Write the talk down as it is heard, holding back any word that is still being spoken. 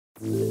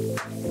Hi,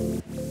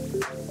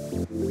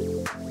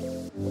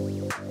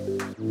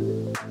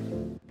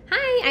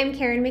 I'm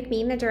Karen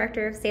McMean, the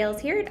Director of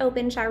Sales here at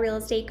Openshaw Real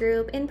Estate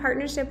Group in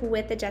partnership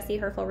with the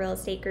Herfel Real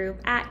Estate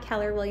Group at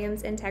Keller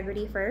Williams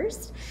Integrity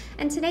First.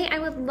 And today I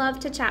would love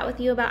to chat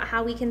with you about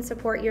how we can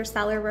support your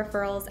seller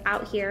referrals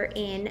out here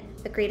in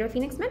the greater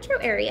Phoenix metro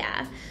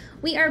area.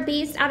 We are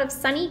based out of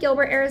sunny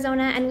Gilbert,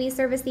 Arizona, and we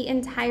service the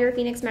entire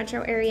Phoenix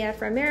metro area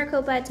from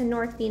Maricopa to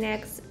North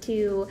Phoenix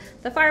to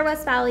the far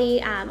West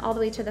Valley, all the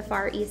way to the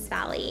far East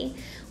Valley.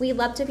 We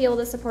love to be able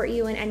to support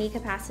you in any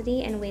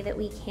capacity and way that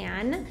we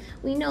can.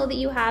 We know that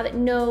you have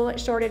no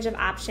shortage of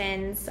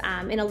options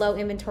in a low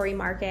inventory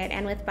market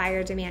and with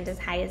buyer demand as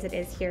high as it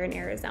is here in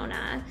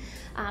Arizona.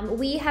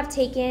 We have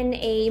taken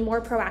a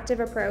more proactive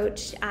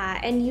approach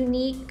and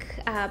unique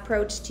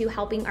approach to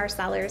helping our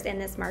sellers in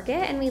this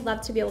market, and we'd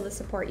love to be able to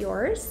support yours.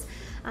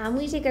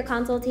 We take a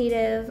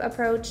consultative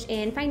approach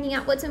in finding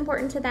out what's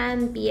important to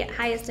them, be it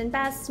highest and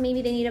best.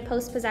 Maybe they need a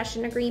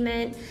post-possession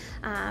agreement.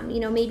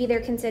 Maybe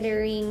they're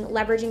considering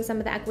leveraging some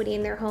of the equity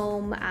in their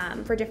home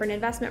for different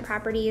investment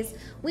properties.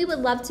 We would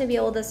love to be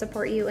able to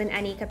support you in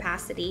any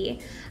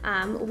capacity.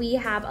 We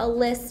have a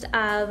list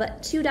of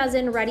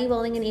 24 ready,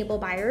 willing, and able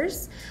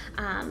buyers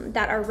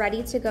that are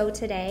ready to go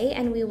today,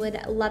 and we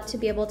would love to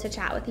be able to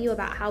chat with you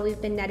about how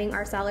we've been netting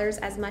our sellers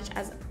as much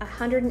as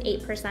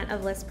 108%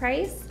 of list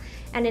price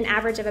and an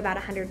average of about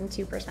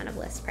 102% of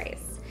list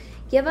price.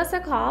 Give us a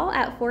call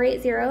at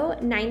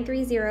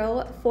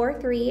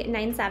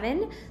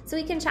 480-930-4397 so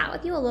we can chat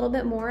with you a little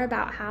bit more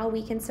about how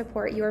we can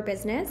support your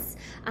business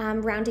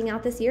rounding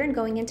out this year and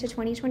going into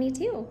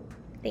 2022.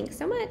 Thanks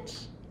so much.